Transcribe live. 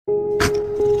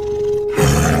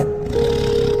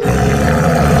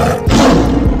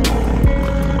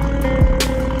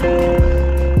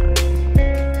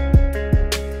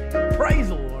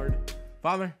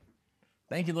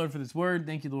Thank you, Lord, for this word.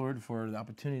 Thank you, Lord, for the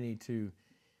opportunity to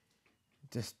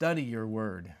study your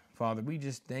word. Father, we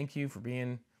just thank you for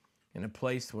being in a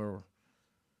place where,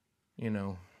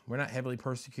 we're not heavily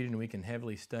persecuted and we can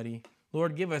heavily study.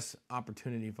 Lord, give us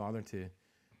opportunity, Father, to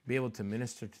be able to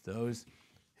minister to those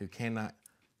who cannot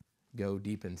go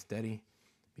deep and steady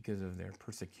because of their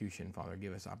persecution. Father,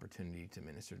 give us opportunity to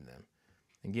minister to them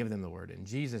and give them the word. In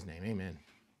Jesus' name, amen.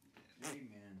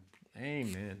 Amen.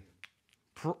 Amen.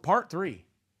 Part 3.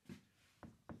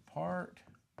 Part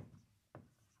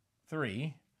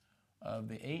 3 of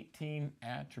the 18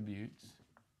 attributes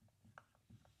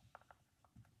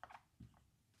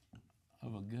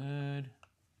of a good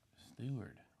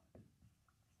steward.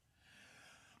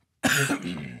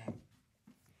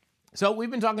 So we've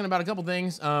been talking about a couple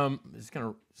things. Just kind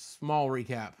of small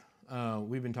recap.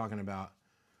 We've been talking about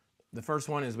the first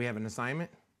one is we have an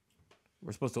assignment.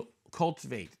 We're supposed to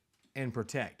cultivate and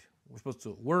protect. We're supposed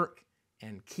to work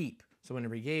and keep. So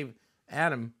whenever he gave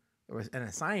Adam, it was an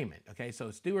assignment. Okay, so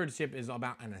stewardship is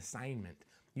about an assignment.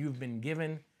 You've been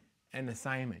given an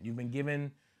assignment. You've been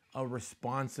given a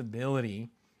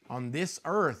responsibility on this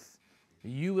earth.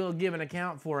 You will give an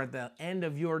account for at the end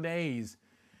of your days.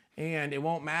 And it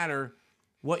won't matter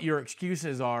what your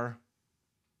excuses are.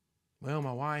 Well,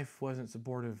 my wife wasn't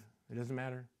supportive. It doesn't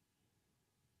matter.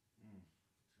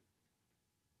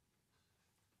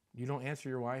 You don't answer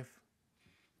your wife.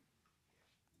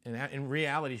 And in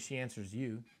reality, she answers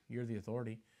you. You're the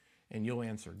authority. And you'll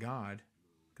answer God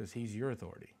because he's your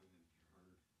authority.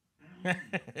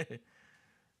 I'm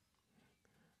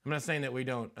not saying that we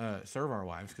don't serve our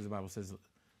wives because the Bible says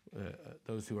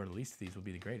those who are the least of these will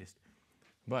be the greatest.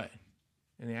 But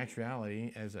in the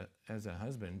actuality, as a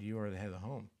husband, you are the head of the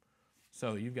home.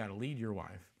 So you've got to lead your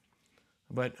wife.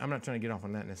 But I'm not trying to get off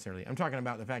on that necessarily. I'm talking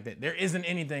about the fact that there isn't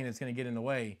anything that's going to get in the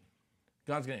way.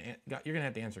 You're going to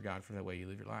have to answer God for the way you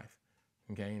live your life.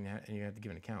 Okay? And you have to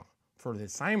give an account for the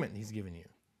assignment he's given you.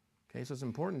 Okay? So it's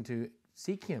important to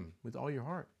seek him with all your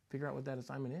heart. Figure out what that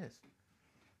assignment is.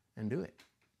 And do it.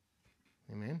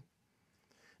 Amen?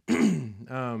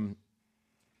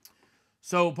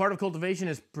 So part of cultivation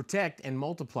is protect and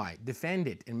multiply. Defend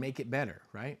it and make it better,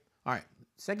 right? All right.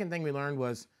 Second thing we learned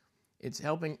was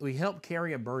we help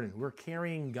carry a burden. We're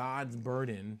carrying God's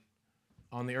burden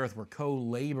on the earth. We're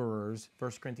co-laborers,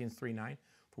 1 Corinthians 3:9,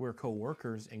 for we're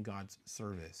co-workers in God's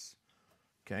service.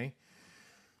 Okay?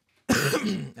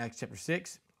 Acts chapter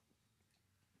 6.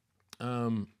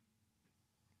 I'm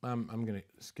going to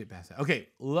skip past that. Okay,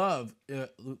 love. The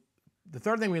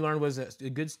third thing we learned was that a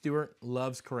good steward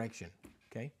loves correction.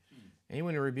 Okay?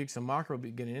 Anyone who rebukes a mocker will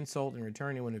get an insult in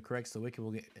return. Anyone who corrects the wicked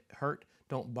will get hurt.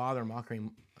 Don't bother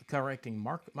correcting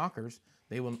mockers.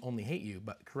 They will only hate you,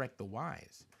 but correct the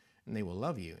wise, and they will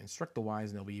love you. Instruct the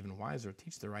wise, and they'll be even wiser.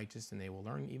 Teach the righteous, and they will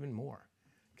learn even more.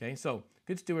 Okay, so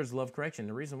good stewards love correction.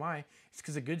 The reason why is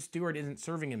because a good steward isn't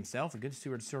serving himself. A good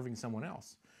steward is serving someone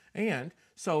else. And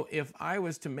so if I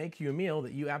was to make you a meal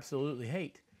that you absolutely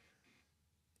hate,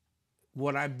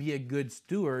 would I be a good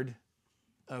steward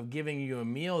of giving you a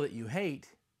meal that you hate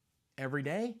every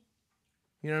day?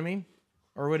 You know what I mean?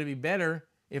 Or would it be better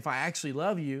if I actually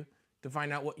love you to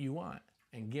find out what you want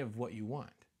and give what you want?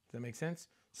 Does that make sense?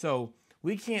 So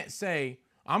we can't say,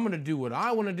 I'm going to do what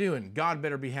I want to do and God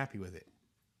better be happy with it.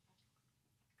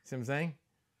 See what I'm saying?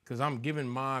 Because I'm giving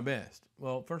my best.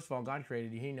 Well, first of all, God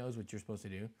created you. He knows what you're supposed to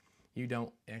do. You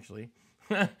don't, actually.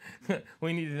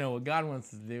 We need to know what God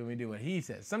wants us to do, and we do what he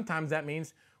says. Sometimes that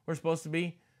means we're supposed to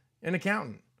be an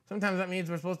accountant. Sometimes that means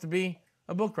we're supposed to be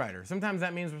a book writer. Sometimes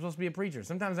that means we're supposed to be a preacher.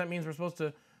 Sometimes that means we're supposed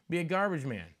to be a garbage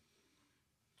man.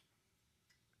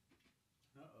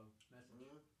 You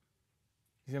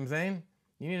see what I'm saying?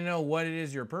 You need to know what it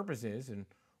is your purpose is and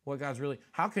what God's really...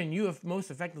 How can you most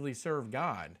effectively serve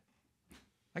God?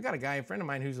 I got a friend of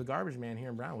mine who's a garbage man here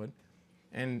in Brownwood,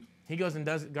 and he goes and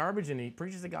does garbage, and he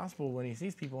preaches the gospel when he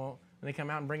sees people, and they come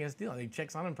out and bring us deal. He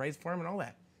checks on them, prays for them, and all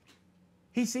that.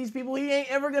 He sees people he ain't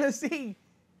ever going to see,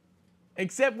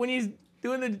 except when he's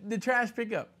doing the trash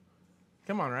pickup.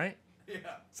 Come on, right? Yeah.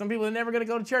 Some people are never going to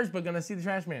go to church, but going to see the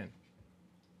trash man.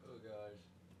 Oh, gosh.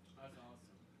 That's awesome.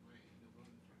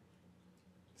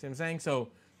 See what I'm saying? So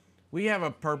we have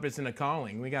a purpose and a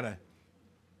calling. We got to...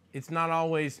 It's not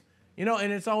always...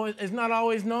 and it's not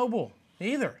always noble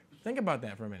either. Think about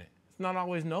that for a minute. It's not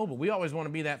always noble. We always want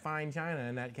to be that fine china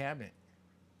in that cabinet.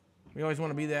 We always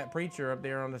want to be that preacher up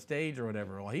there on the stage or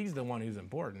whatever. Well, he's the one who's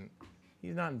important.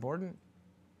 He's not important.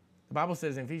 The Bible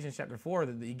says in Ephesians chapter 4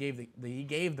 that he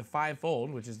gave the fivefold,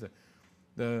 which is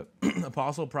the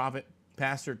apostle, prophet,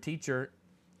 pastor, teacher,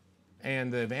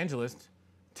 and the evangelist,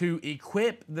 to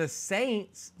equip the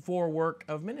saints for work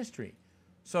of ministry.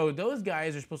 So those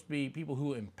guys are supposed to be people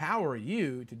who empower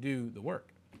you to do the work.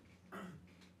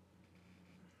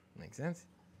 Make sense?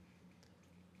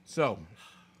 So,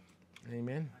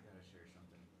 amen.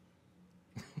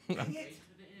 I gotta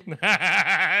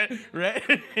share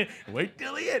something. Wait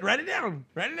till the end. Write it down.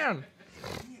 Write it down.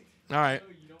 All right.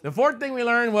 The fourth thing we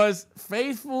learned was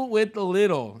faithful with the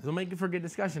little. It'll make it for good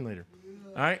discussion later.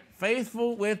 All right.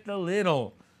 Faithful with the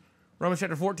little. Romans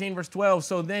chapter 14, verse 12.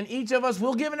 So then each of us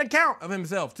will give an account of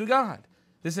himself to God.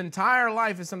 This entire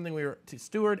life is something we are to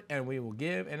steward, and we will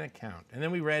give an account. And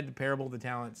then we read the parable of the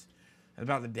talents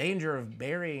about the danger of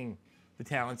burying the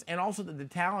talents, and also that the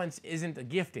talents isn't a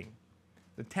gifting.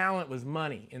 The talent was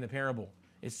money in the parable.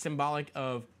 It's symbolic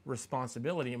of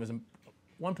responsibility. It was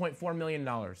 $1.4 million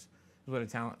is what a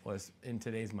talent was in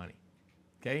today's money.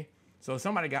 Okay? So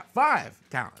somebody got 5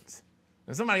 talents,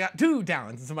 and somebody got 2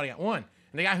 talents, and somebody got 1.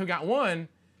 And the guy who got 1,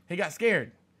 he got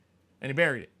scared, and he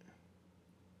buried it.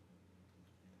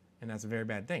 And that's a very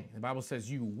bad thing. The Bible says,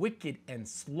 you wicked and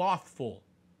slothful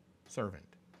servant.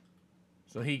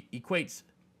 So he equates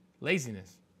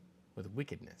laziness with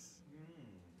wickedness.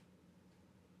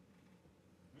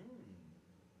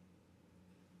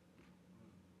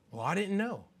 Well, I didn't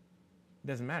know. It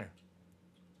doesn't matter.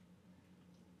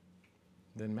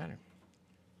 It doesn't matter.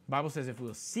 The Bible says if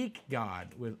we'll seek God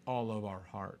with all of our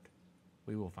heart,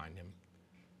 we will find him.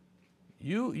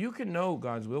 You can know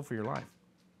God's will for your life.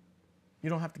 You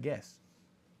don't have to guess.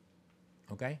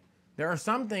 Okay? There are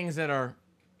some things that are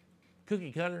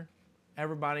cookie cutter.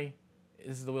 Everybody,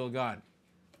 this is the will of God.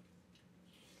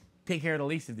 Take care of the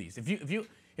least of these. If you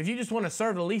just want to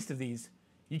serve the least of these,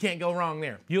 you can't go wrong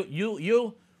there.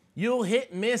 You'll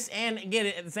hit, miss, and get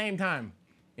it at the same time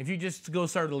if you just go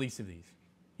serve the least of these.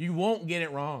 You won't get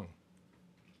it wrong.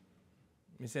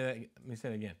 Let me say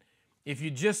that again. If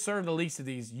you just serve the least of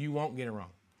these, you won't get it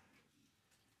wrong.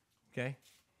 Okay?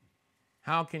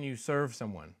 How can you serve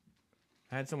someone?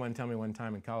 I had someone tell me one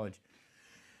time in college,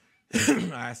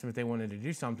 I asked them if they wanted to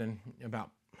do something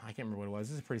about, I can't remember what it was.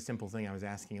 This is a pretty simple thing I was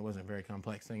asking. It wasn't a very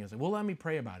complex thing. I said, well, let me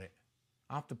pray about it.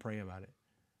 I'll have to pray about it.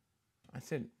 I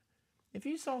said, if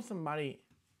you saw somebody,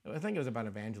 I think it was about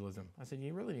evangelism. I said,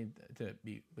 you really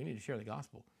we need to share the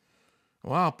gospel.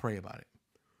 Well, I'll pray about it.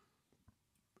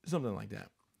 Something like that.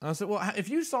 I said, well, if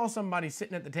you saw somebody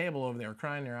sitting at the table over there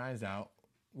crying their eyes out,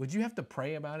 would you have to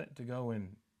pray about it to go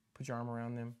and put your arm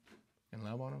around them and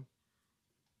love on them?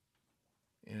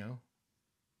 You know?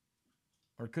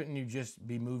 Or couldn't you just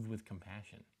be moved with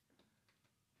compassion?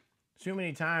 So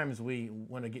many times we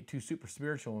want to get too super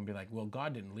spiritual and be like, well,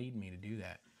 God didn't lead me to do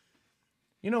that.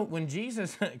 You know, when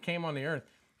Jesus came on the earth,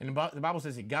 and the Bible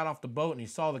says he got off the boat and he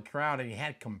saw the crowd and he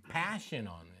had compassion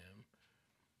on them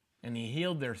and he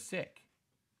healed their sick.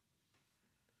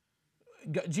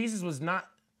 Jesus was not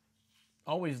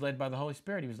always led by the Holy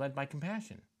Spirit. He was led by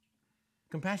compassion.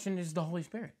 Compassion is the Holy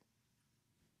Spirit.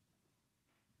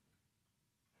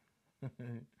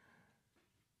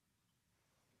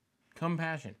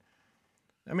 Compassion.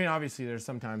 I mean, obviously, there's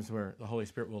some times where the Holy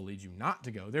Spirit will lead you not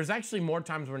to go. There's actually more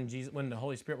times when the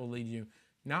Holy Spirit will lead you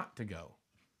not to go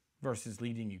versus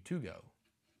leading you to go.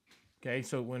 Okay,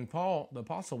 so when Paul, the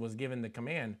apostle, was given the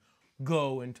command,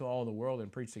 go into all the world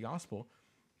and preach the gospel,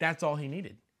 that's all he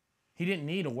needed. He didn't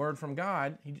need a word from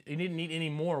God. He didn't need any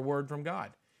more word from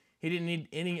God. He didn't need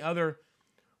any other.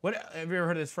 Have you ever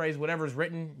heard of this phrase? Whatever's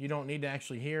written, you don't need to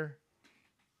actually hear.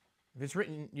 If it's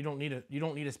written, you don't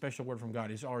need a special word from God.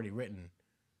 It's already written.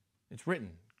 It's written.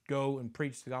 Go and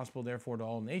preach the gospel, therefore, to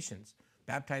all nations,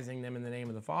 baptizing them in the name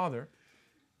of the Father,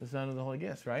 the Son, and the Holy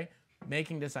Ghost, right?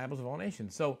 Making disciples of all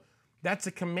nations. So that's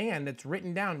a command that's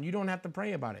written down. You don't have to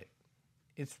pray about it.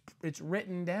 It's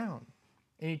written down.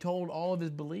 And he told all of his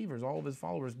believers, all of his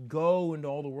followers, go into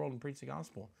all the world and preach the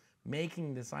gospel,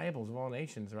 making disciples of all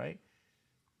nations, right?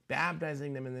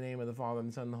 Baptizing them in the name of the Father and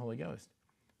the Son and the Holy Ghost.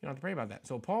 You don't have to pray about that.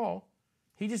 So Paul,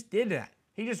 he just did that.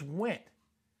 He just went.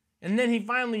 And then he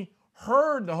finally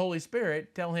heard the Holy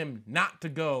Spirit tell him not to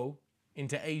go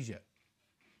into Asia.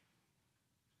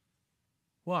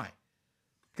 Why?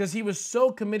 Because he was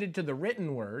so committed to the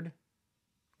written word,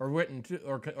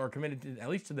 or committed to, at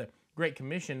least to the Great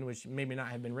Commission, which maybe not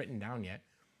have been written down yet.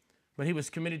 But he was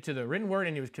committed to the written word,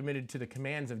 and he was committed to the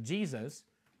commands of Jesus.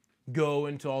 Go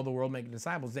into all the world, make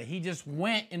disciples. That he just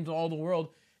went into all the world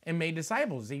and made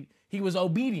disciples. He was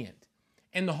obedient.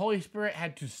 And the Holy Spirit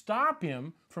had to stop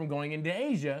him from going into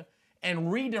Asia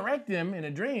and redirect him in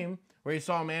a dream where he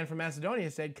saw a man from Macedonia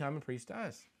and said, come and preach to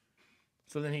us.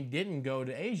 So then he didn't go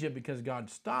to Asia because God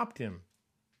stopped him.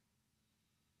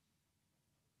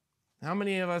 How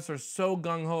many of us are so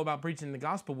gung-ho about preaching the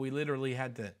gospel, we literally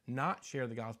had to not share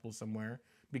the gospel somewhere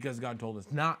because God told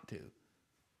us not to?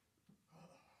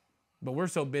 But we're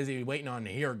so busy waiting on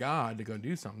to hear God to go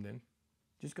do something.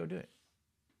 Just go do it.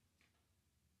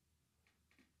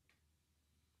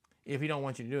 If he don't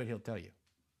want you to do it, he'll tell you.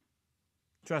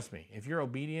 Trust me. If you're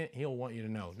obedient, he'll want you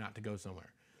to know not to go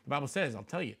somewhere. The Bible says, I'll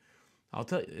tell you. I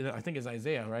think it's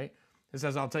Isaiah, right? It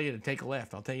says, I'll tell you to take a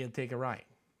left. I'll tell you to take a right.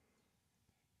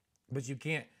 But you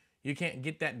can't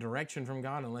get that direction from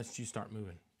God unless you start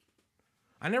moving.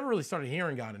 I never really started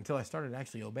hearing God until I started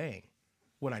actually obeying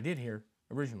what I did hear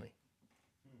originally.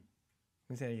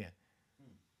 Let me say it again.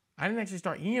 I didn't actually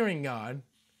start hearing God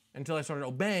until I started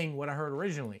obeying what I heard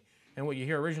originally. And what you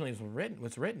hear originally is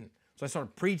what's written. So I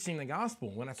started preaching the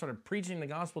gospel. When I started preaching the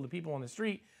gospel to people on the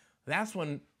street, that's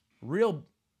when real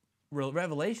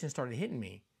revelation started hitting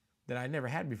me that I never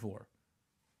had before.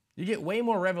 You get way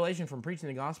more revelation from preaching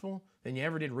the gospel than you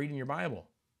ever did reading your Bible.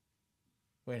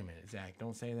 Wait a minute, Zach,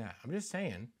 don't say that. I'm just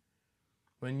saying,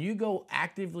 when you go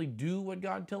actively do what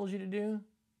God tells you to do,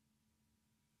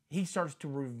 he starts to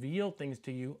reveal things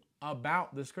to you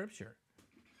about the scripture.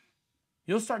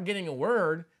 You'll start getting a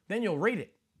word, then you'll read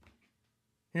it.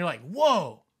 And you're like,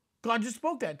 whoa, God just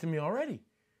spoke that to me already.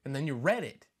 And then you read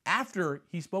it after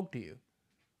he spoke to you.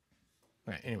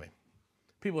 All right, anyway.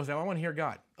 People say, I want to hear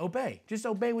God. Obey. Just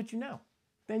obey what you know.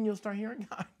 Then you'll start hearing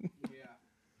God. Yeah.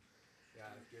 Yeah,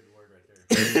 that's a good word right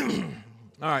there.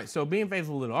 All right, so being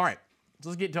faithful little. All right, so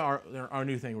let's get to our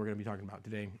new thing we're going to be talking about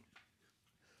today.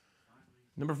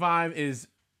 Number 5 is,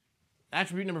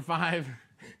 attribute number 5.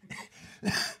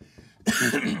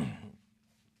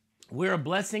 We're a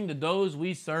blessing to those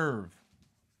we serve.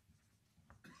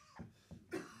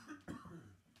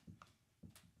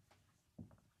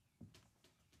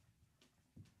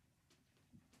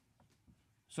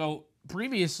 So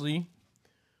previously,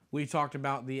 we talked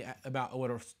about what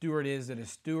a steward is. That a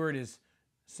steward is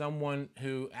someone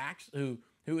who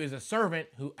is a servant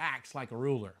who acts like a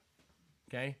ruler.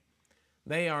 Okay,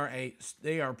 they are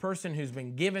a person who's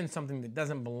been given something that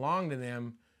doesn't belong to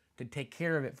them to take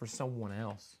care of it for someone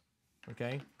else.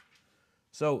 Okay,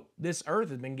 so this earth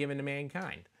has been given to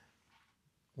mankind.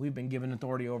 We've been given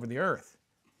authority over the earth,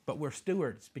 but we're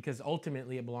stewards because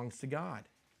ultimately it belongs to God.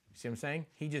 You see what I'm saying?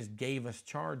 He just gave us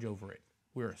charge over it.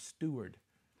 We're a steward,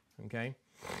 okay?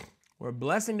 We're a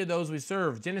blessing to those we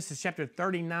serve. Genesis chapter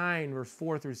 39, verse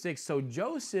 4 through 6. So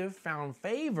Joseph found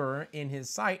favor in his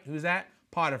sight. Who's that?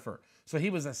 Potiphar. So he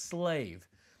was a slave.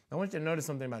 I want you to notice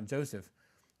something about Joseph.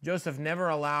 Joseph never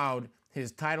allowed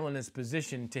his title and his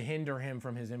position to hinder him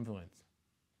from his influence.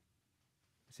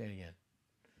 Say it again.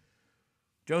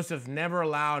 Joseph never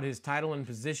allowed his title and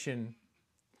position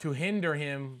to hinder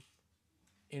him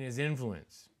in his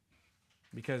influence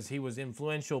because he was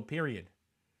influential, period.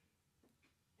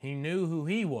 He knew who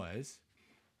he was.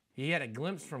 He had a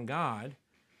glimpse from God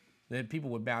that people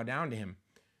would bow down to him.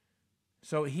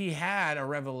 So he had a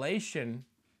revelation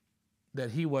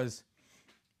that he was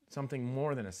something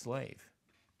more than a slave.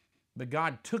 But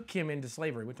God took him into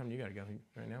slavery. What time do you got to go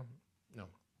right now? No.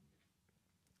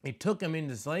 He took him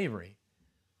into slavery.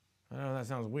 I know that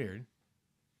sounds weird,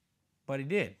 but he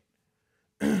did.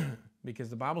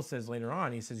 Because the Bible says later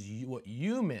on, he says, what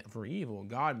you meant for evil,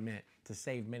 God meant to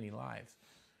save many lives.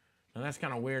 Now, that's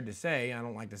kind of weird to say. I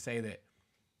don't like to say that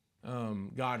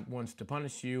God wants to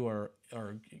punish you or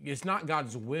it's not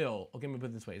God's will. Okay, let me put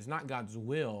it this way. It's not God's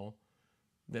will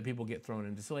that people get thrown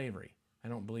into slavery. I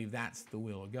don't believe that's the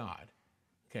will of God.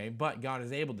 Okay, but God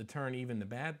is able to turn even the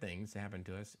bad things that happen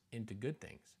to us into good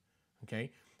things.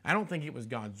 Okay, I don't think it was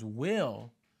God's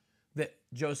will that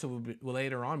Joseph would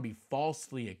later on be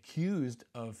falsely accused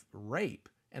of rape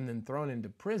and then thrown into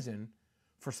prison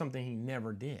for something he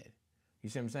never did. You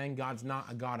see what I'm saying? God's not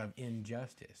a God of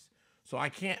injustice. So I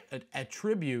can't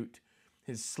attribute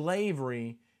his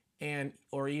slavery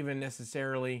or even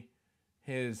necessarily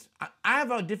his... I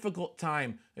have a difficult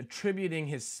time attributing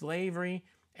his slavery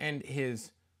and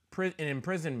his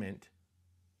imprisonment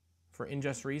for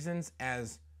unjust reasons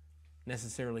as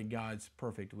necessarily God's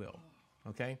perfect will.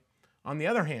 Okay? On the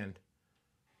other hand,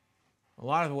 a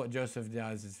lot of what Joseph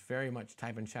does is very much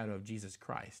type and shadow of Jesus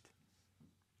Christ.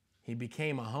 He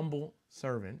became a humble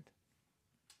servant,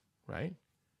 right?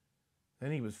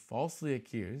 Then he was falsely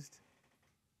accused.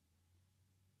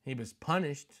 He was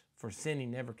punished for sin he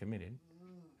never committed.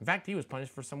 In fact, he was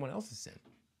punished for someone else's sin.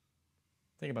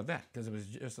 Think about that, because it was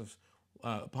Joseph's,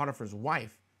 Potiphar's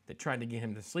wife that tried to get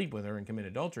him to sleep with her and commit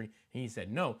adultery, and he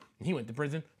said no, and he went to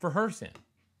prison for her sin.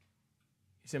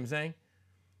 You see what I'm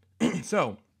saying?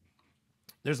 So,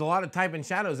 there's a lot of type and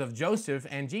shadows of Joseph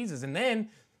and Jesus. And then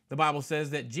the Bible says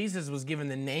that Jesus was given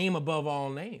the name above all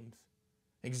names.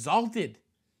 Exalted.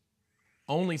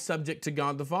 Only subject to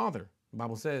God the Father. The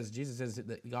Bible says, Jesus says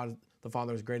that God the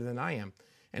Father is greater than I am.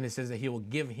 And it says that he will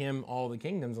give him all the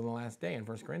kingdoms on the last day in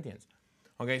 1 Corinthians.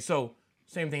 Okay, so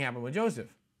same thing happened with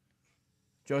Joseph.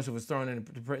 Joseph was thrown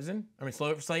into prison,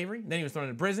 slavery. Then he was thrown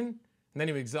into prison. And then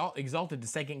he was exalted to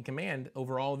second in command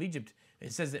over all of Egypt.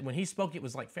 It says that when he spoke, it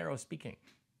was like Pharaoh speaking.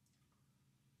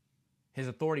 His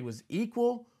authority was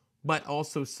equal, but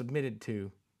also submitted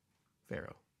to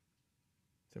Pharaoh.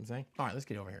 See what I'm saying? All right, let's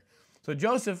get over here. So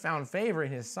Joseph found favor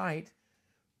in his sight,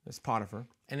 this Potiphar,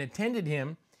 and attended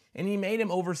him, and he made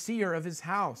him overseer of his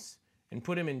house and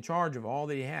put him in charge of all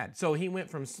that he had. So he went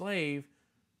from slave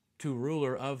to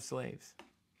ruler of slaves.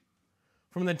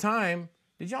 From the time,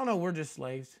 did y'all know we're just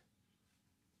slaves?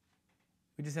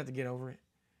 We just have to get over it.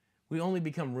 We only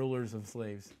become rulers of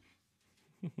slaves.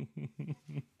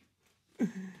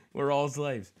 We're all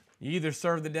slaves. You either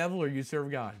serve the devil or you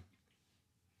serve God.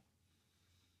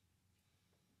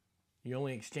 You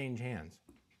only exchange hands.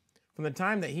 From the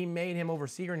time that he made him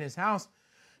overseer in his house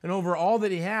and over all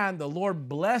that he had, the Lord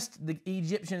blessed the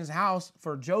Egyptian's house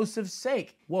for Joseph's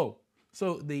sake. Whoa.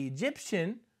 So the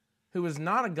Egyptian, who was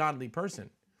not a godly person,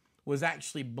 was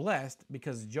actually blessed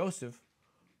because Joseph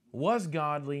was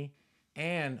godly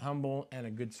and humble and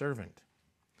a good servant.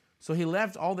 So he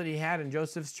left all that he had in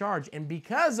Joseph's charge. And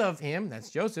because of him,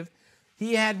 that's Joseph,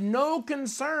 he had no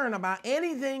concern about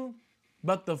anything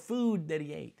but the food that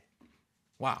he ate.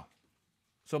 Wow.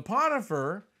 So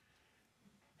Potiphar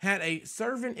had a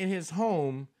servant in his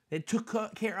home that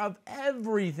took care of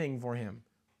everything for him.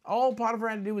 All Potiphar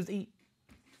had to do was eat.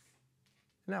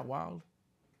 Isn't that wild?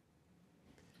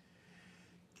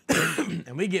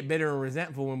 And we get bitter and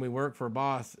resentful when we work for a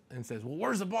boss and says, well,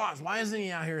 where's the boss? Why isn't he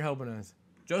out here helping us?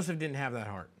 Joseph didn't have that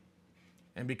heart.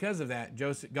 And because of that,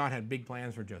 God had big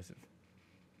plans for Joseph.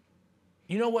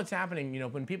 You know what's happening?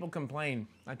 When people complain,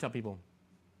 I tell people,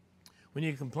 when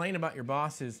you complain about your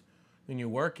bosses when you're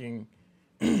working,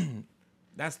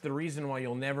 that's the reason why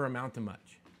you'll never amount to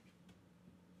much.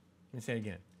 Let me say it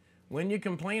again. When you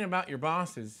complain about your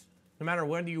bosses, no matter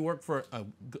whether you work for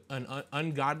an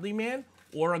ungodly man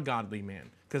or a godly man,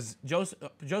 because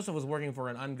Joseph was working for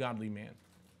an ungodly man,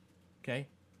 okay?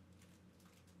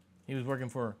 He was working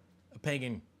for a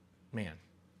pagan man,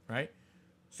 right?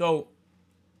 So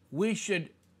we should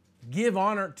give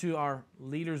honor to our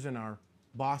leaders and our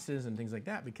bosses and things like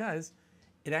that because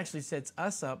it actually sets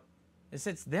us up. It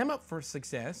sets them up for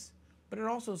success, but it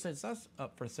also sets us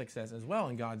up for success as well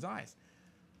in God's eyes.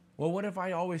 Well, what if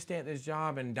I always stay at this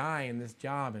job and die in this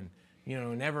job and,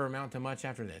 never amount to much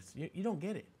after this? You don't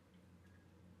get it.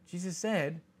 Jesus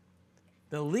said,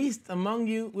 the least among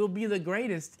you will be the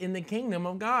greatest in the kingdom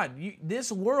of God.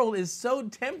 This world is so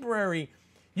temporary.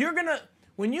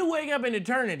 When you wake up in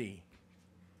eternity,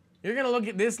 you're going to look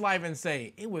at this life and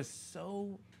say, it was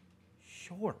so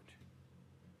short.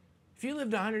 If you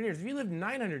lived 100 years, if you lived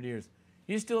 900 years,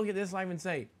 you still look at this life and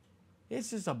say,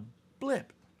 it's just a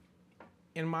blip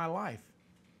in my life.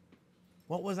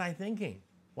 What was I thinking?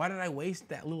 Why did I waste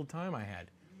that little time I had?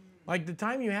 Like the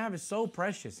time you have is so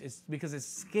precious. It's because it's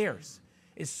scarce.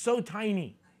 It's so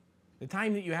tiny, the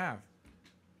time that you have.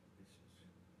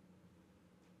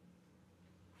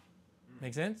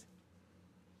 Make sense?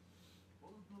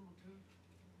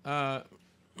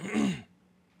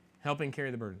 Helping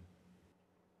carry the burden.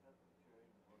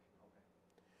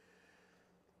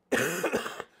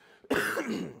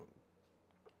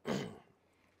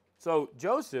 So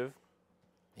Joseph,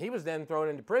 he was then thrown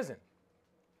into prison,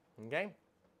 okay?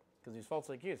 Because he was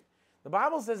falsely accused. The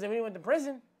Bible says that when he went to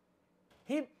prison,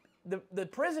 the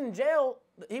prison jail,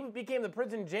 he became the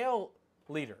prison jail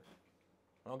leader,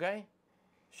 okay?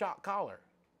 Shot caller.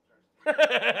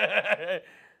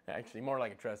 Actually, more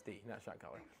like a trustee, not shot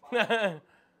caller.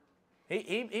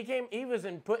 He was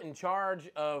put in charge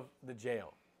of the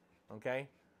jail, okay?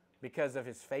 Because of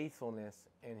his faithfulness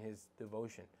and his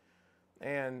devotion.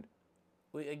 And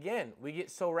we get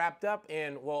so wrapped up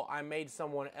in, well, I made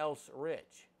someone else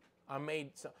rich.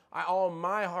 All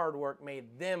my hard work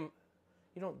made them.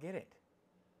 You don't get it.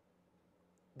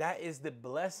 That is the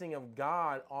blessing of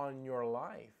God on your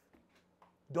life.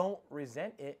 Don't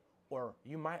resent it, or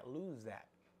you might lose that.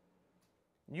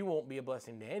 You won't be a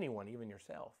blessing to anyone, even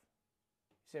yourself.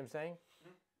 You see what I'm saying?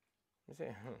 You see?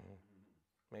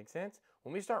 Makes sense?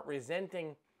 When we start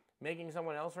resenting making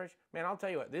someone else rich, man, I'll tell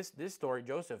you what, this story,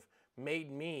 Joseph,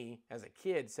 made me, as a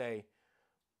kid, say,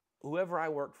 whoever I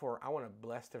work for, I want to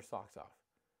bless their socks off.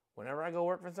 Whenever I go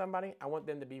work for somebody, I want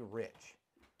them to be rich.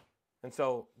 And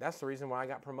so that's the reason why I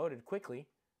got promoted quickly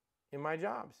in my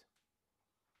jobs.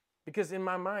 Because in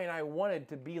my mind, I wanted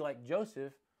to be like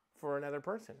Joseph for another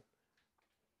person.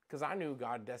 Because I knew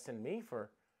God destined me for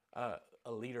a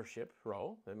leadership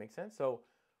role. That makes sense? So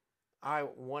I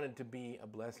wanted to be a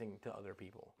blessing to other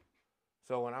people.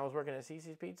 So when I was working at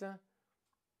Cece's Pizza,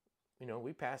 you know,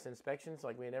 we passed inspections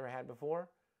like we had never had before.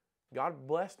 God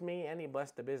blessed me and he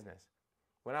blessed the business.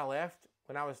 When I left,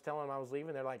 when I was telling them I was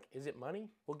leaving, they're like, is it money?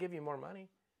 We'll give you more money.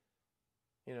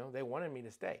 You know, they wanted me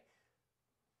to stay.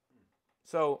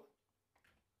 So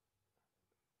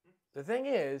the thing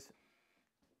is,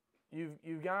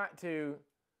 you've got to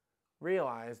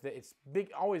realize that it's big,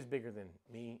 always bigger than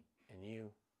me and you.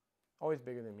 Always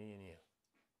bigger than me and you.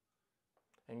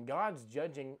 And God's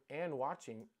judging and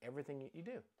watching everything you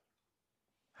do.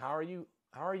 How are you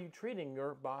treating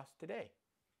your boss today?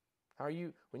 How are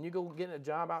you, when you go get a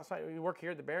job outside, you work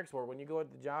here at the barracks, or when you go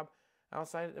at the job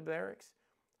outside of the barracks,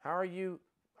 how are you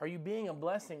being a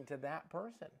blessing to that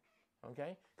person?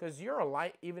 Okay? Because you're a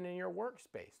light even in your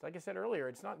workspace. Like I said earlier,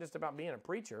 it's not just about being a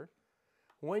preacher.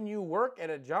 When you work at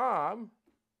a job,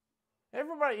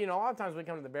 everybody, you know, a lot of times we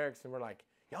come to the barracks and we're like,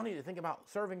 y'all need to think about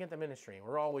serving at the ministry.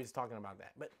 We're always talking about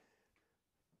that. But,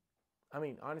 I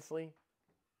mean, honestly,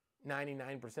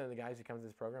 99% of the guys who come to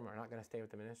this program are not going to stay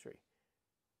with the ministry.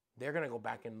 They're going to go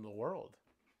back into the world.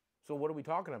 So what are we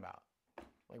talking about?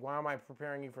 Like, why am I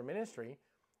preparing you for ministry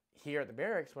here at the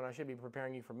barracks when I should be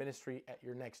preparing you for ministry at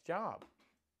your next job?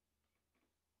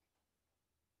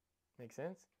 Make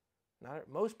sense?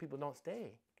 Most people don't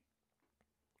stay.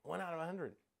 1 out of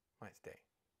 100 might stay.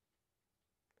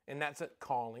 And that's a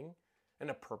calling and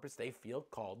a purpose they feel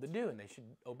called to do, and they should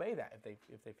obey that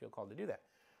if they feel called to do that.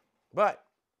 But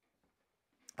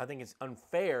I think it's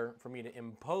unfair for me to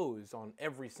impose on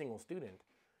every single student,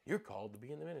 you're called to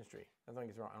be in the ministry. I think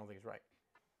it's wrong. I don't think it's right.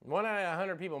 1 out of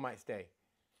 100 people might stay.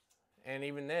 And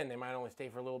even then, they might only stay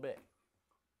for a little bit.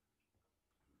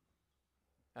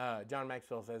 John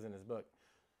Maxwell says in his book,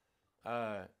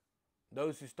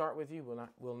 those who start with you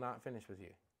will not finish with you.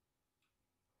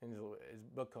 In his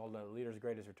book called Leader's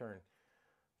Greatest Return.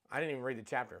 I didn't even read the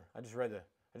chapter. I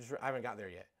haven't got there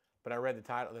yet. But I read the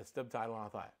title, the subtitle, and I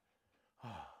thought, oh,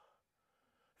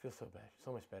 I feel so bad,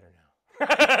 so much better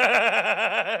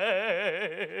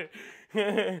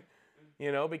now.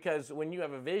 You know, because when you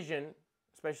have a vision,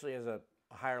 especially as a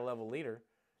higher level leader,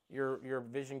 your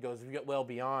vision goes well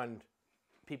beyond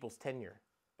people's tenure.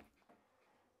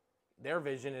 Their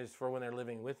vision is for when they're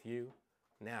living with you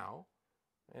now,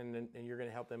 and you're going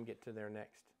to help them get to their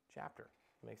next chapter.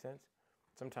 Make sense?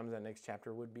 Sometimes that next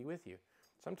chapter would be with you.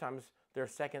 Sometimes their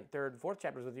second, third, fourth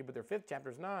chapter is with you, but their fifth chapter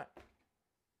is not.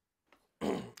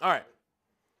 All right.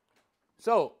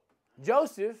 So,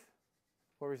 Joseph,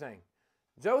 what were we saying?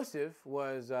 Joseph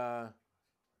was a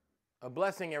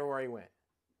blessing everywhere he went.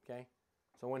 Okay?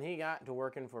 So when he got to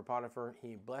working for Potiphar,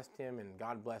 he blessed him, and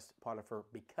God blessed Potiphar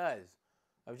because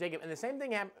of Jacob. And the same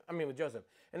thing happened, with Joseph.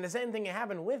 And the same thing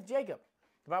happened with Jacob.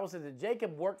 The Bible says that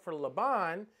Jacob worked for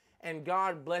Laban, and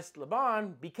God blessed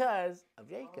Laban because of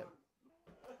Jacob.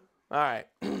 All right.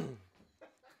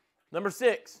 Number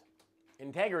 6,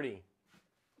 integrity.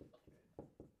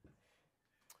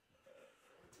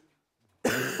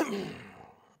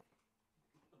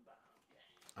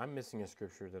 I'm missing a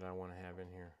scripture that I want to have in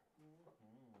here.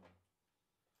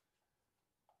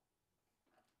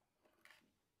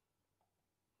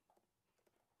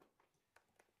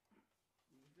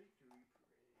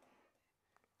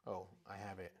 Oh, I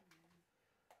have it.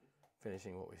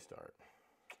 Finishing what we start.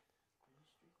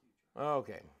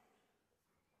 Okay.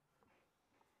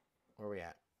 Where are we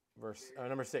at?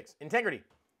 Number 6. Integrity.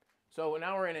 So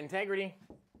now we're in integrity.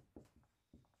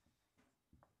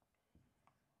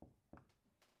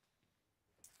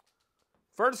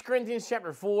 First Corinthians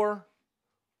chapter 4,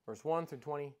 verse 1 through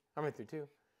 2.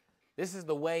 This is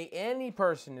the way any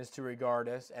person is to regard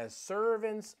us, as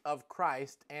servants of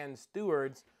Christ and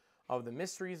stewards of the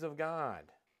mysteries of God.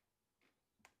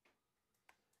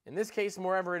 In this case,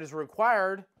 moreover, it is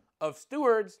required of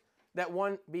stewards that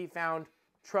one be found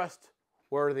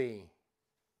trustworthy.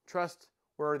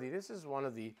 Trustworthy. This is one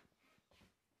of the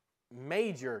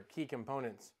major key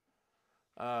components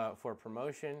for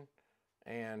promotion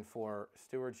and for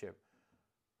stewardship.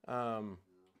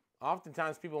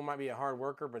 Oftentimes people might be a hard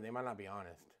worker, but they might not be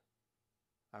honest.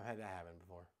 I've had that happen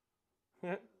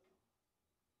before.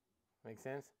 Make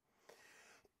sense?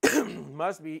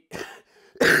 Must be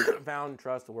found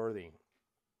trustworthy.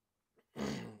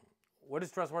 What does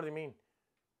trustworthy mean?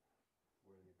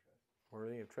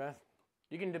 Worthy of trust.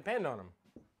 You can depend on them.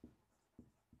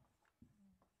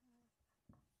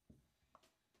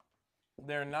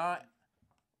 They're not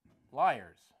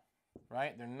liars,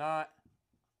 right? They're not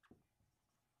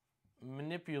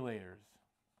manipulators.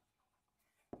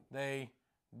 They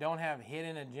don't have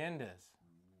hidden agendas.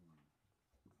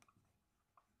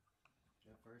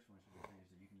 That first one should be saying is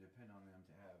that you can depend on them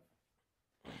to have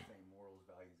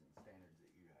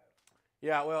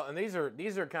Yeah, well, and these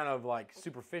are kind of like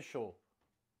superficial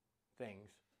things.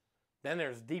 Then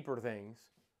there's deeper things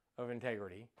of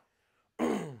integrity.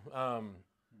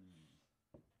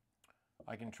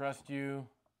 I can trust you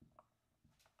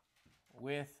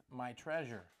with my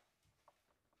treasure.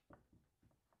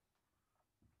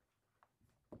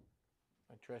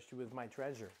 I trust you with my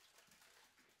treasure.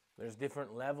 There's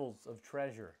different levels of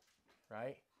treasure,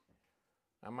 right?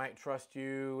 I might trust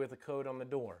you with a code on the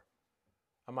door.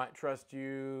 I might trust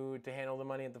you to handle the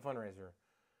money at the fundraiser.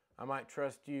 I might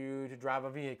trust you to drive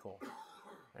a vehicle.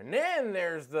 And then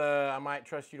there's I might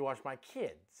trust you to watch my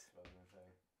kids.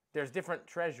 There's different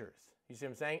treasures, you see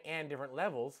what I'm saying? And different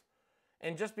levels.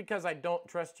 And just because I don't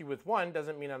trust you with one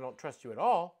doesn't mean I don't trust you at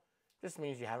all. Just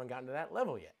means you haven't gotten to that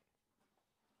level yet.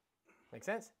 Make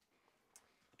sense?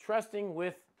 Trusting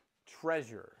with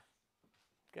treasure.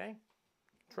 Okay?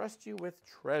 Trust you with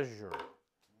treasure.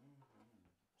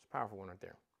 It's a powerful one right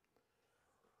there.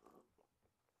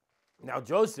 Now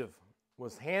Joseph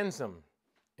was handsome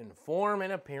in form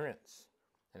and appearance.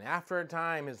 And after a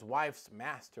time, his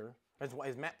master's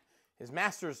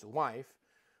wife,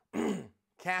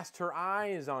 cast her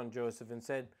eyes on Joseph and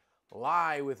said,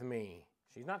 lie with me.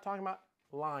 She's not talking about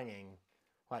lying,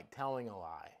 like telling a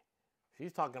lie.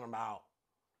 She's talking about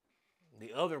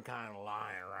the other kind of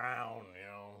lying around, you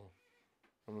know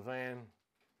what I'm saying?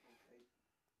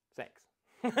 Sex.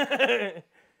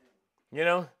 You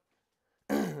know?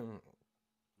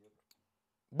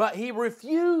 But he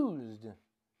refused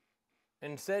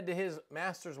and said to his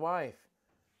master's wife,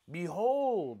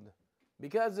 behold,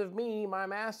 because of me, my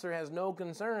master has no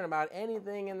concern about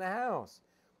anything in the house,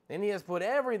 and he has put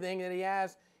everything that he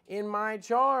has in my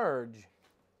charge.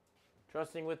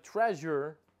 Trusting with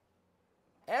treasure,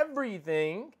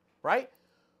 everything, right?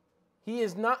 He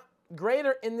is not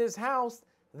greater in this house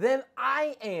than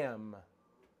I am.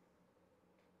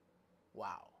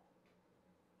 Wow.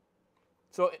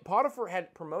 So Potiphar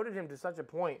had promoted him to such a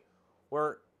point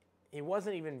where he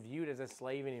wasn't even viewed as a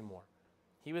slave anymore.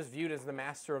 He was viewed as the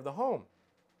master of the home.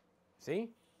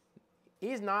 See?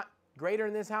 He's not greater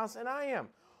in this house than I am.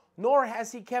 Nor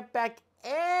has he kept back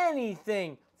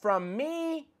anything from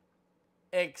me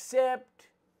except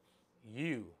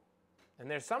you.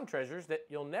 And there's some treasures that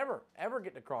you'll never, ever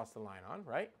get to cross the line on,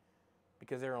 right?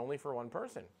 Because they're only for one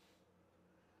person.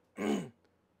 He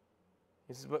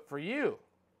says, but for you,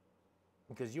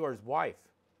 because you are his wife.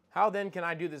 How then can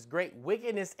I do this great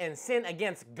wickedness and sin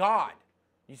against God?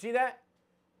 You see that?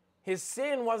 His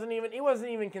sin he wasn't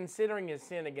even considering his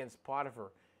sin against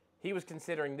Potiphar. He was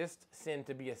considering this sin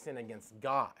to be a sin against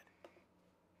God.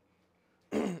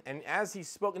 And as he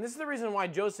spoke, and this is the reason why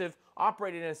Joseph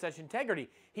operated in such integrity.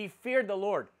 He feared the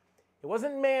Lord. It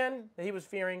wasn't man that he was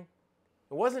fearing.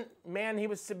 It wasn't man he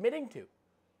was submitting to.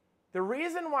 The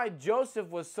reason why Joseph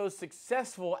was so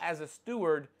successful as a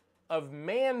steward of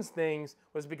man's things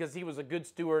was because he was a good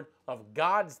steward of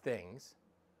God's things,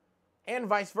 and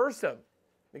vice versa.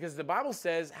 Because the Bible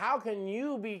says, how can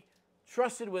you be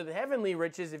trusted with heavenly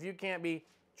riches if you can't be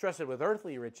trusted with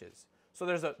earthly riches? So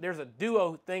there's a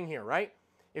duo thing here, right?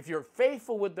 If you're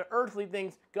faithful with the earthly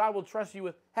things, God will trust you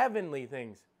with heavenly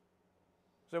things.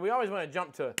 So we always want to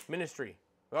jump to ministry.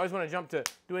 We always want to jump to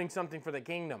doing something for the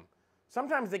kingdom.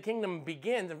 Sometimes the kingdom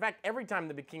begins, in fact, every time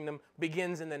the kingdom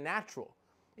begins in the natural.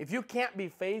 If you can't be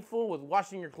faithful with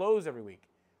washing your clothes every week,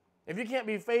 if you can't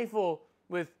be faithful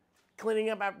with cleaning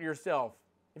up after yourself,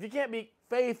 if you can't be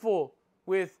faithful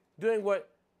with doing what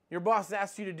your boss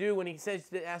asks you to do when he says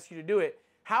to ask you to do it,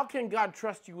 how can God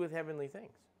trust you with heavenly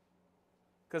things?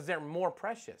 Because they're more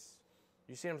precious.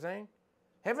 You see what I'm saying?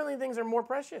 Heavenly things are more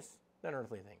precious than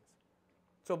earthly things.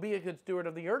 So be a good steward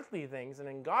of the earthly things, and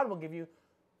then God will give you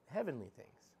heavenly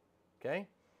things. Okay?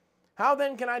 How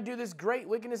then can I do this great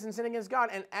wickedness and sin against God?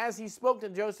 And as she spoke to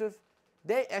Joseph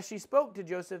day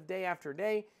after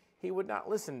day, he would not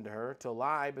listen to her to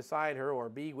lie beside her or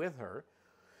be with her.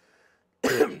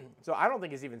 So I don't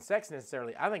think it's even sex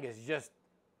necessarily. I think it's just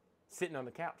sitting on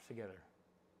the couch together.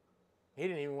 He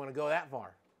didn't even want to go that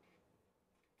far.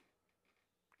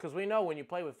 Because we know when you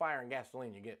play with fire and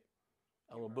gasoline, you get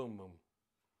a little boom boom.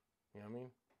 You know what I mean?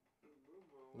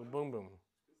 A little boom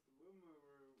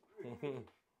boom.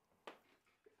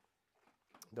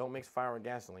 Don't mix fire with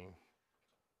gasoline.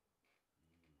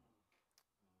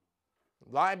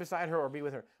 Lie beside her or be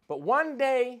with her. But one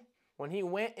day, when he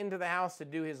went into the house to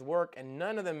do his work, and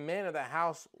none of the men of the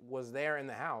house was there in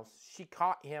the house, she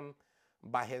caught him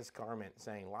by his garment,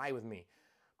 saying, lie with me.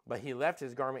 But he left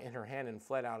his garment in her hand and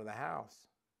fled out of the house.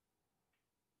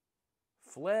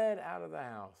 Fled out of the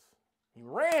house. He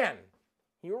ran.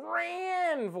 He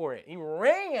ran for it. He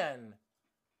ran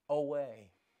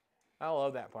away. I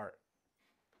love that part.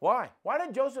 Why? Why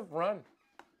did Joseph run?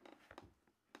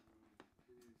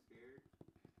 He was scared.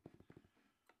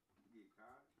 Get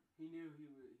caught. He knew he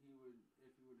would if he would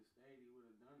have stayed, he would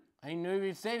have done it. He knew if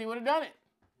he'd stayed, he would have done it.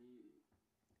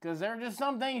 Because there are just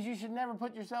some things you should never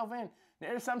put yourself in.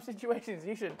 There are some situations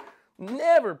you should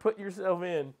never put yourself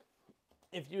in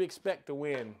if you expect to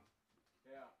win.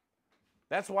 Yeah.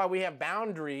 That's why we have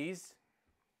boundaries.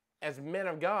 As men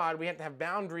of God, we have to have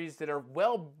boundaries that are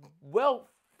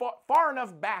far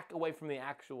enough back away from the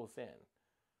actual sin.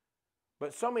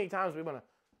 But so many times we want to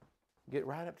get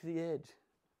right up to the edge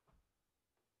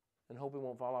and hope we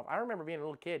won't fall off. I remember being a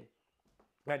little kid.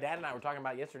 My dad and I were talking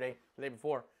about yesterday, the day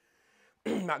before,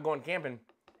 about going camping,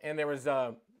 and there was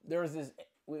this.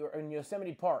 We were in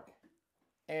Yosemite Park,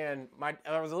 and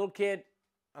I was a little kid,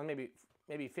 maybe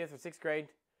 5th or 6th grade,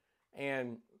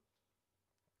 and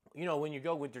you know, when you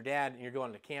go with your dad and you're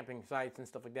going to camping sites and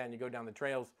stuff like that, and you go down the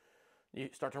trails, you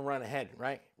start to run ahead,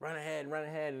 right? Run ahead,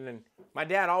 and then my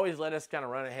dad always let us kind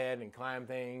of run ahead and climb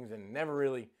things, and never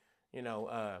really, you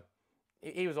know,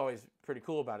 he was always pretty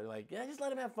cool about it. Like, yeah, just let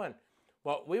him have fun.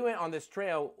 Well, we went on this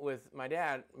trail with my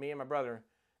dad, me and my brother,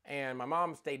 and my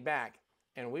mom stayed back,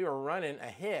 and we were running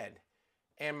ahead,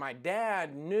 and my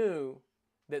dad knew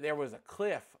that there was a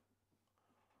cliff.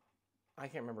 I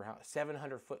can't remember how,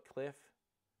 700-foot cliff.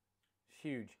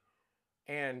 Huge.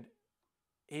 And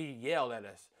he yelled at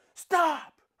us,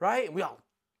 "Stop!" Right? And we all,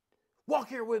 "Walk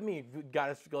here with me."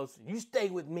 Got us close. "You stay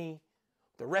with me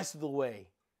the rest of the way,"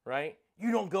 right?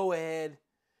 "You don't go ahead."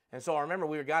 And so I remember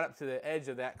we got up to the edge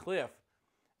of that cliff,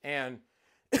 and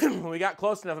when we got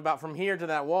close enough, about from here to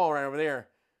that wall right over there,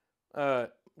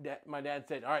 my dad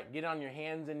said, "All right, get on your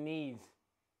hands and knees."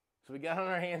 So we got on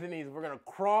our hands and knees. We're going to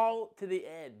crawl to the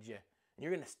edge, and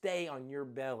you're going to stay on your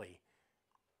belly.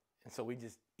 And so we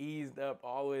just eased up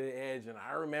all the way to the edge. And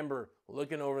I remember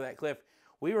looking over that cliff.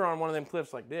 We were on one of them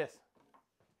cliffs like this.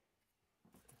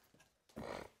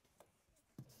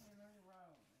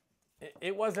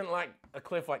 It wasn't like a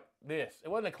cliff like this. It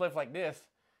wasn't a cliff like this.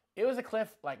 It was a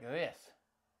cliff like this.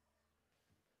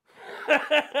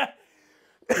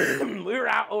 We were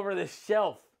out over this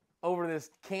shelf, over this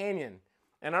canyon.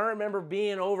 And I remember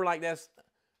being over like this.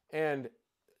 And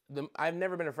I've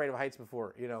never been afraid of heights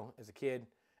before, you know, as a kid.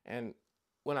 And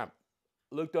when I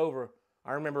looked over,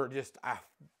 I remember I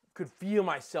could feel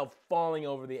myself falling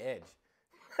over the edge,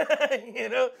 you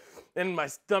know, and my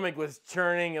stomach was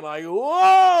churning and like,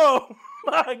 whoa,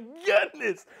 my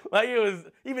goodness. Like it was,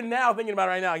 even now thinking about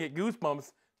it right now, I get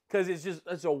goosebumps because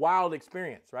it's a wild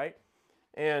experience, right?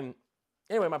 And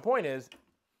anyway, my point is,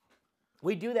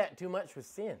 we do that too much with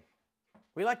sin.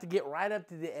 We like to get right up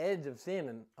to the edge of sin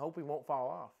and hope we won't fall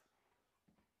off.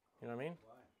 You know what I mean?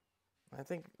 I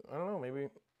don't know, maybe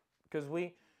because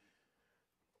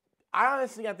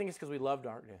I think it's because we love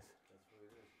darkness. That's what it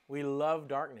is. We love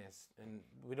darkness, and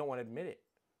we don't want to admit it.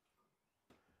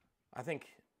 I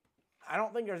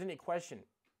don't think there's any question.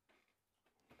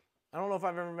 I don't know if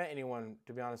I've ever met anyone,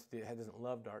 to be honest with you, that doesn't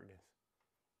love darkness.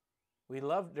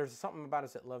 There's something about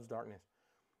us that loves darkness.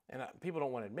 And people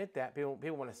don't want to admit that.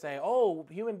 People want to say, oh,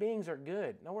 human beings are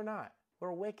good. No, we're not.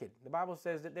 We're wicked. The Bible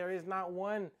says that there is not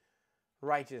one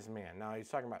righteous man. Now, he's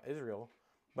talking about Israel,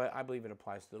 but I believe it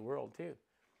applies to the world too.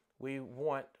 We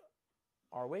want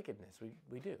our wickedness.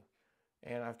 We do.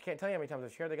 And I can't tell you how many times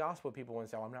I've shared the gospel with people and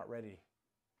say, oh, I'm not ready.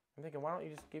 I'm thinking, why don't you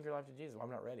just give your life to Jesus? Well,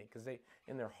 I'm not ready. Because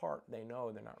in their heart, they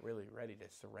know they're not really ready to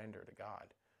surrender to God.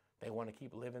 They want to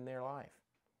keep living their life,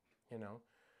 you know.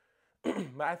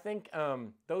 But I think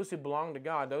those who belong to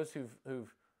God, those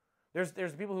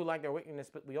there's people who like their wickedness,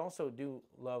 but we also do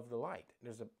love the light.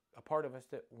 There's a part of us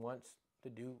that wants to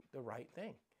do the right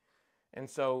thing. And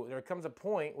so there comes a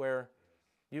point where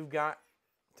you've got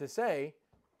to say,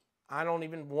 I don't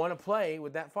even want to play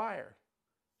with that fire.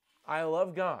 I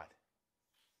love God.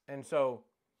 And so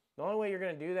the only way you're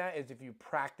going to do that is if you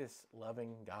practice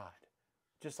loving God,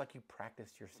 just like you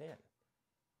practice your sin.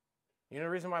 You know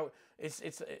the reason why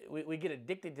we get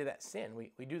addicted to that sin.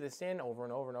 We do the sin over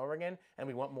and over and over again, and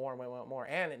we want more and we want more,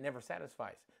 and it never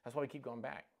satisfies. That's why we keep going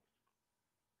back.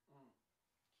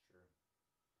 Sure.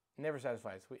 It never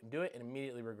satisfies. We do it and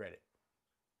immediately regret it.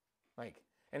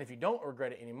 And if you don't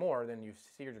regret it anymore, then you've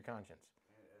seared your conscience.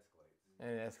 And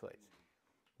it escalates.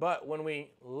 But when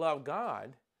we love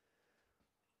God,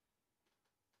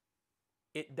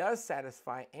 it does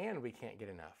satisfy, and we can't get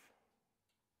enough.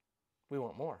 We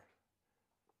want more.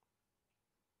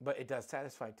 But it does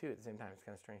satisfy too at the same time. It's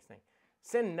kind of a strange thing.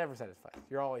 Sin never satisfies.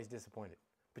 You're always disappointed.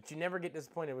 But you never get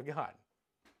disappointed with God.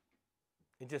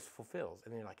 It just fulfills.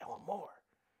 And then you're like, I want more.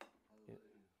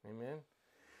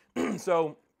 Amen?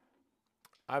 So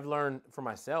I've learned for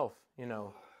myself, you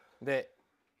know, that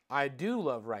I do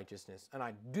love righteousness, and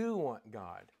I do want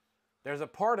God. There's a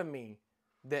part of me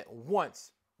that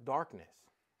wants darkness.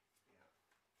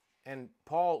 And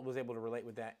Paul was able to relate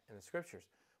with that in the scriptures.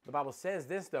 The Bible says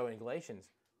this, though, in Galatians.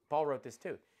 Paul wrote this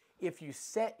too. If you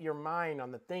set your mind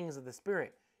on the things of the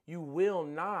Spirit, you will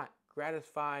not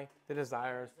gratify the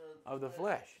desires of the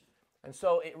flesh. And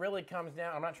so it really comes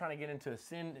down, I'm not trying to get into a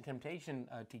sin and temptation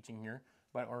teaching here,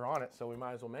 but we're on it, so we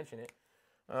might as well mention it.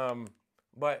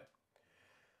 But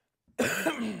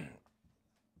the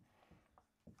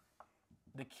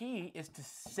key is to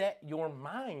set your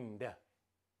mind.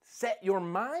 Set your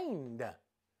mind.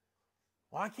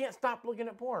 Well, I can't stop looking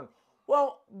at porn.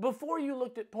 Well, before you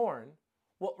looked at porn,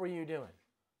 what were you doing?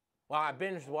 Well, I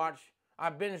binged watch.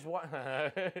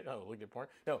 Oh, looked at porn.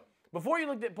 No, before you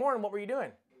looked at porn, what were you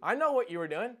doing? I know what you were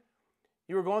doing.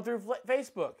 You were going through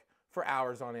Facebook for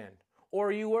hours on end.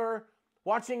 Or you were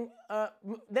watching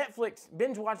Netflix,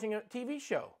 binge watching a TV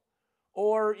show.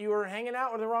 Or you were hanging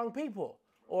out with the wrong people.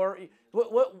 Or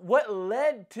what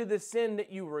led to the sin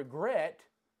that you regret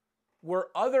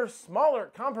were other smaller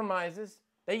compromises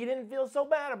that you didn't feel so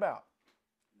bad about.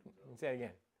 Let me say it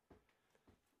again.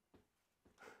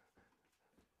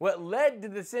 What led to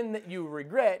the sin that you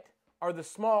regret are the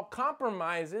small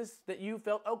compromises that you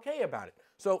felt okay about it.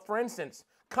 So, for instance,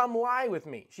 come lie with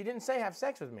me. She didn't say have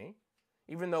sex with me,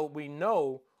 even though we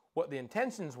know what the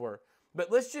intentions were.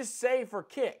 But let's just say for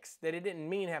kicks that it didn't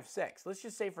mean have sex. Let's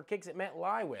just say for kicks it meant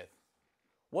lie with.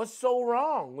 What's so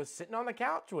wrong with sitting on the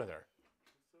couch with her?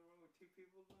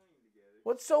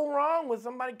 What's so wrong with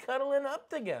somebody cuddling up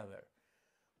together?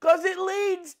 Because it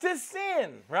leads to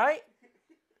sin, right?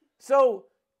 So,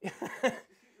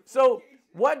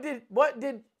 what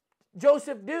did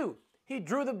Joseph do? He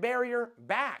drew the barrier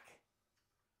back.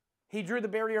 He drew the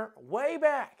barrier way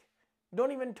back.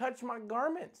 Don't even touch my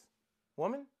garments,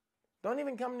 woman. Don't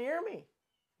even come near me.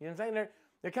 You know what I'm saying?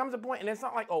 There comes a point, and it's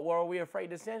not like, oh, well, are we afraid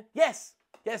to sin? Yes,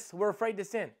 we're afraid to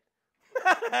sin.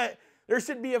 There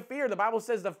should be a fear. The Bible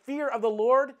says the fear of the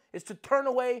Lord is to turn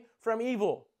away from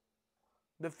evil.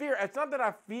 The fear, it's not that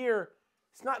I fear,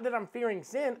 it's not that I'm fearing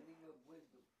sin.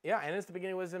 Yeah, and it's the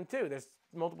beginning of wisdom too. There's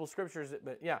multiple scriptures,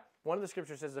 but yeah, one of the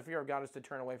scriptures says the fear of God is to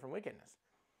turn away from wickedness.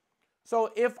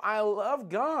 So if I love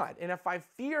God and if I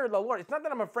fear the Lord, it's not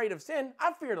that I'm afraid of sin,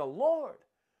 I fear the Lord.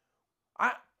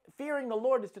 Fearing the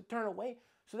Lord is to turn away.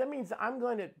 So that means that I'm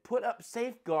going to put up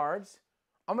safeguards.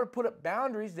 I'm going to put up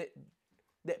boundaries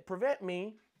that prevent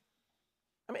me.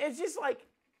 I mean, it's just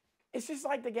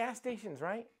like the gas stations,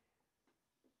 right?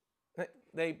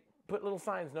 They put little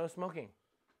signs, no smoking.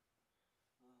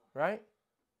 Right?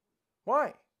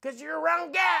 Why? Because you're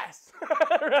around gas,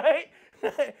 right?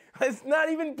 Let's not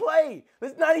even play.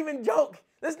 Let's not even joke.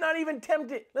 Let's not even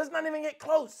tempt it. Let's not even get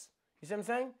close. You see what I'm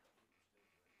saying?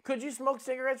 Could you smoke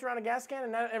cigarettes around a gas can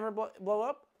and not ever blow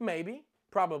up? Maybe,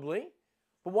 probably.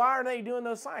 But why are they doing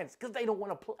those signs? Because they don't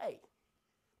want to play.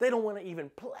 They don't want to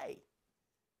even play.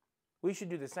 We should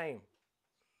do the same.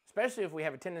 Especially if we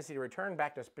have a tendency to return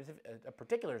back to a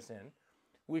particular sin,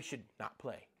 we should not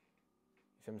play.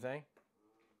 You see what I'm saying?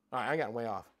 All right, I got way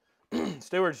off.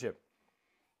 Stewardship.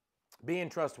 Being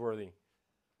trustworthy.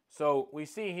 So we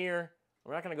see here,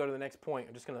 we're not going to go to the next point.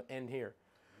 I'm just going to end here.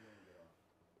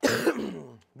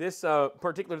 This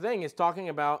particular thing is talking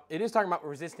about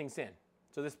resisting sin.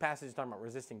 So this passage is talking about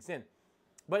resisting sin.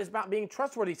 But it's about being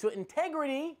trustworthy. So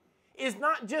integrity is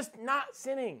not just not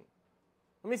sinning.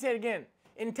 Let me say it again.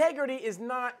 Integrity is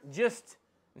not just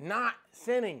not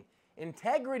sinning.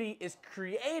 Integrity is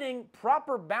creating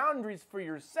proper boundaries for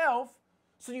yourself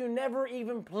so you never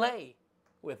even play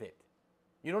with it.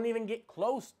 You don't even get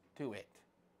close to it.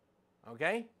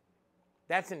 Okay?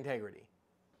 That's integrity.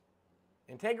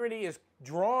 Integrity is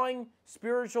drawing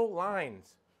spiritual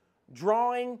lines,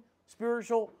 drawing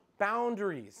spiritual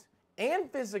boundaries and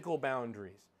physical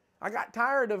boundaries. I got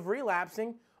tired of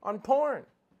relapsing on porn.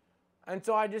 And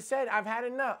so I just said, I've had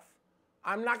enough.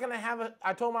 I'm not going to have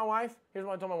I told my wife, here's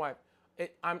what I told my wife.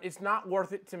 It's not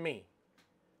worth it to me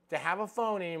to have a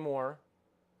phone anymore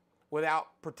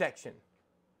without protection.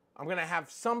 I'm going to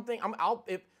have something.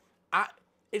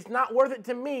 It's not worth it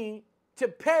to me to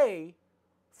pay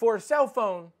for a cell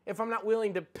phone if I'm not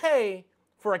willing to pay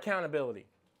for accountability.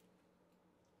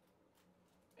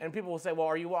 And people will say, well,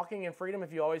 are you walking in freedom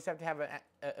if you always have to have an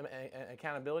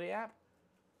accountability app?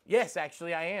 Yes,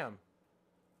 actually I am.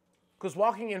 Because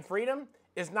walking in freedom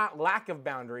is not lack of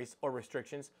boundaries or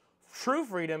restrictions. True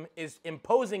freedom is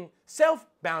imposing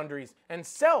self-boundaries and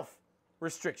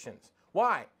self-restrictions.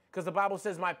 Why? Because the Bible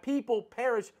says, my people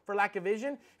perish for lack of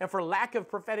vision, and for lack of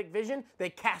prophetic vision, they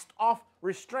cast off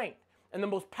restraint. And the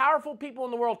most powerful people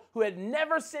in the world who had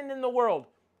never sinned in the world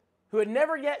who had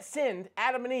never yet sinned,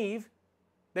 Adam and Eve,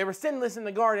 they were sinless in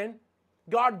the garden,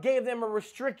 God gave them a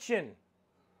restriction.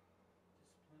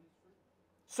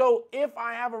 So if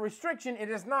I have a restriction, it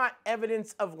is not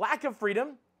evidence of lack of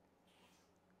freedom.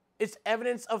 It's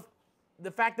evidence of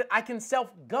the fact that I can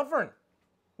self-govern.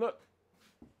 Look,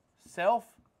 self-govern.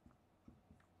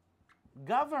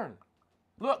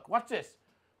 Look, watch this.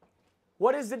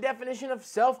 What is the definition of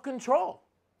self-control?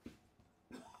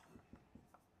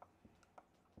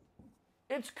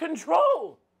 It's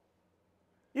control.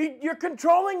 You're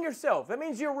controlling yourself. That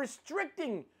means you're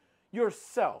restricting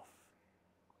yourself.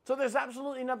 So there's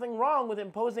absolutely nothing wrong with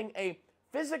imposing a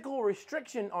physical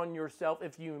restriction on yourself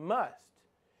if you must,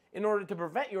 in order to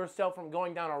prevent yourself from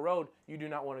going down a road you do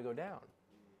not want to go down.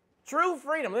 True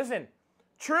freedom, listen,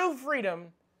 true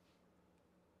freedom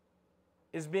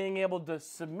is being able to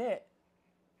submit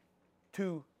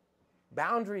to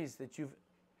boundaries that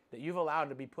you've allowed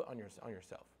to be put on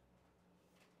yourself.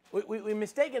 We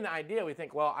mistaken the idea. We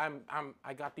think, well,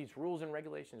 I got these rules and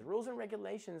regulations. Rules and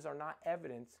regulations are not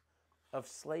evidence of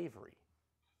slavery.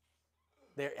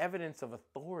 They're evidence of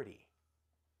authority.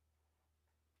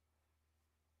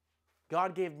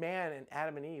 God gave man and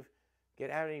Adam and Eve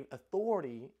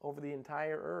authority over the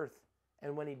entire earth.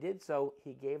 And when he did so,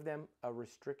 he gave them a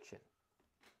restriction.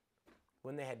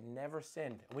 When they had never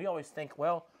sinned. And we always think,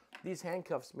 well, these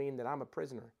handcuffs mean that I'm a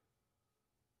prisoner.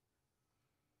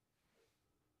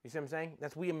 You see what I'm saying?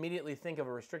 We immediately think of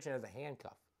a restriction as a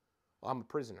handcuff. Well, I'm a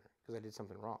prisoner because I did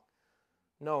something wrong.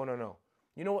 No.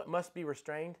 You know what must be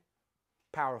restrained?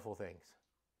 Powerful things.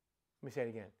 Let me say it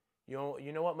again.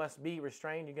 You know what must be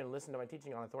restrained? You're going to listen to my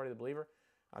teaching on authority of the believer.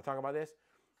 I'll talk about this.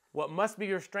 What must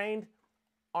be restrained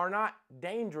are not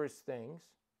dangerous things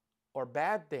or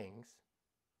bad things.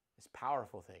 It's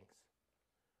powerful things.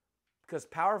 Because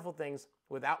powerful things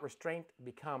without restraint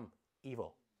become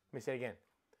evil. Let me say it again.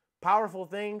 Powerful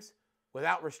things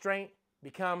without restraint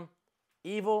become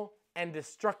evil and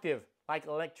destructive, like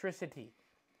electricity.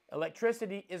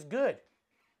 Electricity is good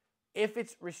if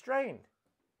it's restrained.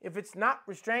 If it's not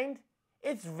restrained,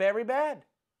 it's very bad.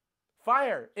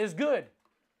 Fire is good.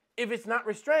 If it's not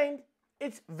restrained,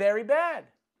 it's very bad.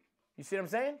 You see what I'm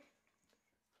saying?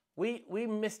 We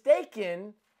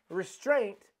mistaken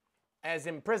restraint as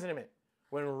imprisonment,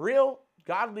 when real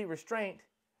godly restraint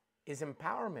is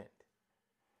empowerment.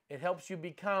 It helps you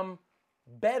become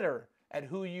better at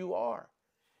who you are.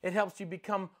 It helps you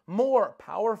become more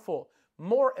powerful,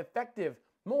 more effective,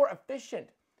 more efficient.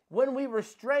 When we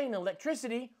restrain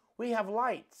electricity, we have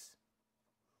lights.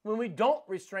 When we don't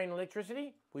restrain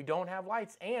electricity, we don't have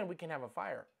lights, and we can have a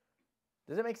fire.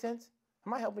 Does that make sense?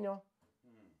 Am I helping y'all?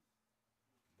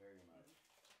 Very much.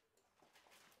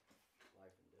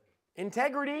 Life and death.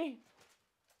 Integrity.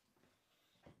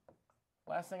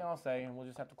 Last thing I'll say, and we'll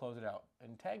just have to close it out.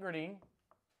 Integrity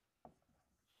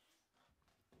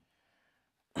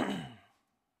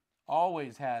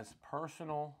always has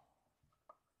personal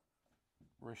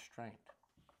restraint.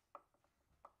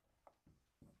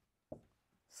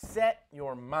 Set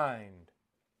your mind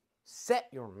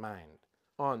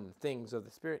on the things of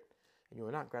the Spirit, and you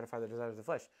will not gratify the desires of the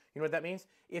flesh. You know what that means?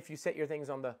 If you set your things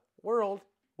on the world,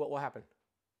 what will happen?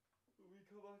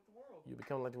 You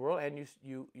become like the world, and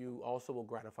you also will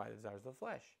gratify the desires of the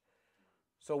flesh.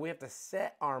 So we have to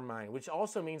set our mind, which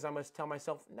also means I must tell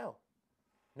myself, no,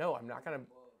 I'm not going to,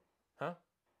 huh?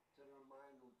 Set our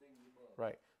mind on things above.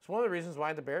 Right. It's one of the reasons why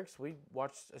at the barracks we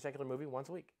watch a secular movie once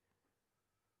a week.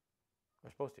 We're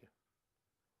supposed to.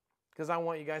 Because I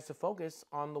want you guys to focus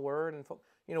on the Word, and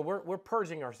we're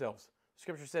purging ourselves.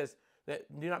 Scripture says that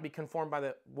do not be conformed by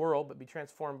the world, but be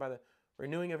transformed by the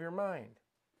renewing of your mind,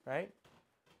 right?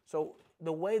 So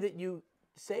the way that you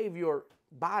save your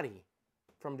body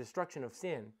from destruction of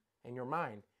sin and your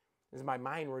mind is by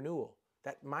mind renewal.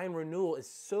 That mind renewal is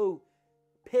so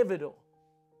pivotal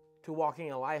to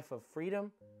walking a life of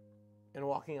freedom and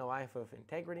walking a life of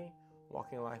integrity,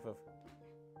 walking a life of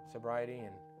sobriety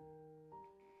and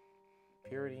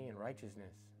purity and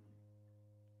righteousness.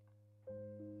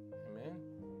 Amen?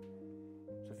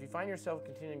 So if you find yourself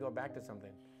continuing to go back to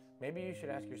something, maybe you should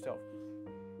ask yourself,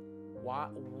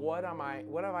 what have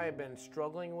I been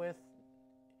struggling with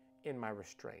in my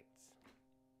restraints?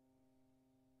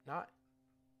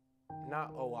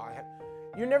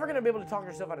 You're never going to be able to talk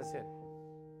yourself out of sin.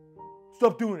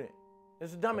 Stop doing it.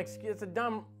 It's a dumb excuse.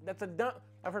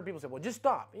 I've heard people say, well, just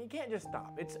stop. You can't just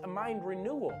stop. It's a mind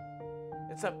renewal.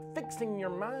 It's a fixing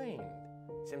your mind.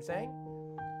 See what I'm saying?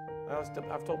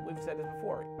 We've said this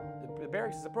before. The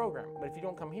barracks is a program, but if you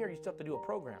don't come here, you still have to do a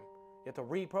program. You have to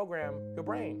reprogram your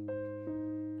brain,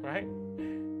 right?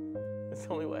 That's the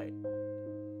only way.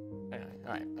 Anyway,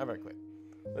 all right, I'm very quick.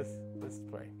 Let's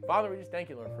pray. Father, we just thank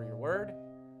you, Lord, for your word.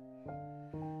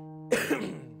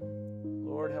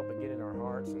 Lord, help it get in our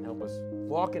hearts and help us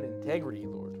walk in integrity,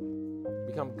 Lord.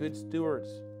 Become good stewards.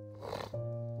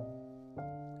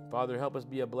 Father, help us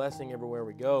be a blessing everywhere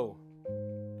we go.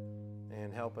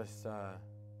 And help us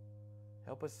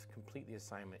complete the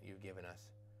assignment you've given us.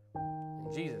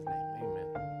 In Jesus' name,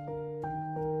 amen.